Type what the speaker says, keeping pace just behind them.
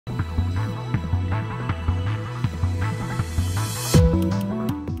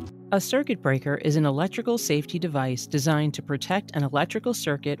A circuit breaker is an electrical safety device designed to protect an electrical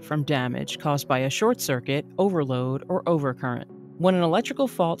circuit from damage caused by a short circuit, overload, or overcurrent. When an electrical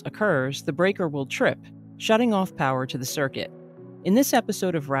fault occurs, the breaker will trip, shutting off power to the circuit. In this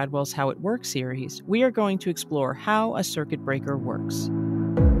episode of Radwell's How It Works series, we are going to explore how a circuit breaker works.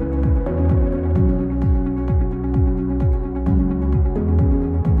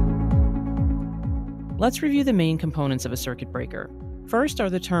 Let's review the main components of a circuit breaker. First are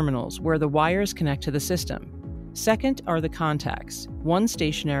the terminals, where the wires connect to the system. Second are the contacts, one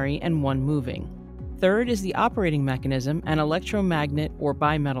stationary and one moving. Third is the operating mechanism, an electromagnet or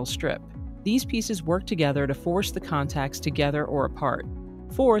bimetal strip. These pieces work together to force the contacts together or apart.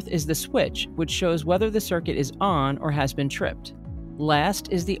 Fourth is the switch, which shows whether the circuit is on or has been tripped.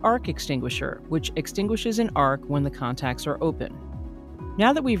 Last is the arc extinguisher, which extinguishes an arc when the contacts are open.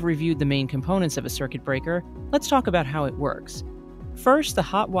 Now that we've reviewed the main components of a circuit breaker, let's talk about how it works. First, the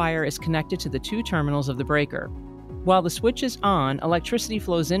hot wire is connected to the two terminals of the breaker. While the switch is on, electricity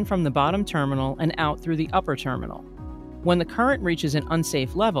flows in from the bottom terminal and out through the upper terminal. When the current reaches an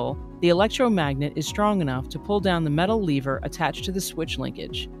unsafe level, the electromagnet is strong enough to pull down the metal lever attached to the switch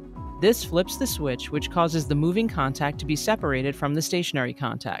linkage. This flips the switch, which causes the moving contact to be separated from the stationary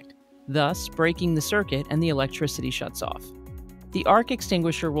contact, thus breaking the circuit and the electricity shuts off. The arc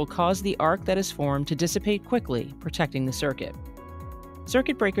extinguisher will cause the arc that is formed to dissipate quickly, protecting the circuit.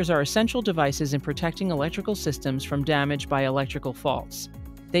 Circuit breakers are essential devices in protecting electrical systems from damage by electrical faults.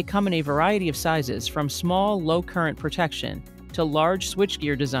 They come in a variety of sizes, from small, low-current protection to large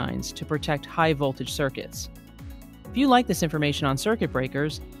switchgear designs to protect high-voltage circuits. If you like this information on circuit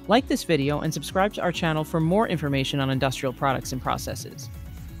breakers, like this video and subscribe to our channel for more information on industrial products and processes.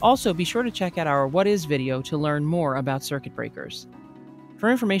 Also, be sure to check out our What Is video to learn more about circuit breakers. For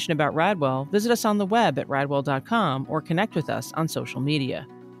information about Radwell, visit us on the web at radwell.com or connect with us on social media.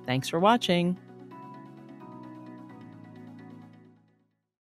 Thanks for watching.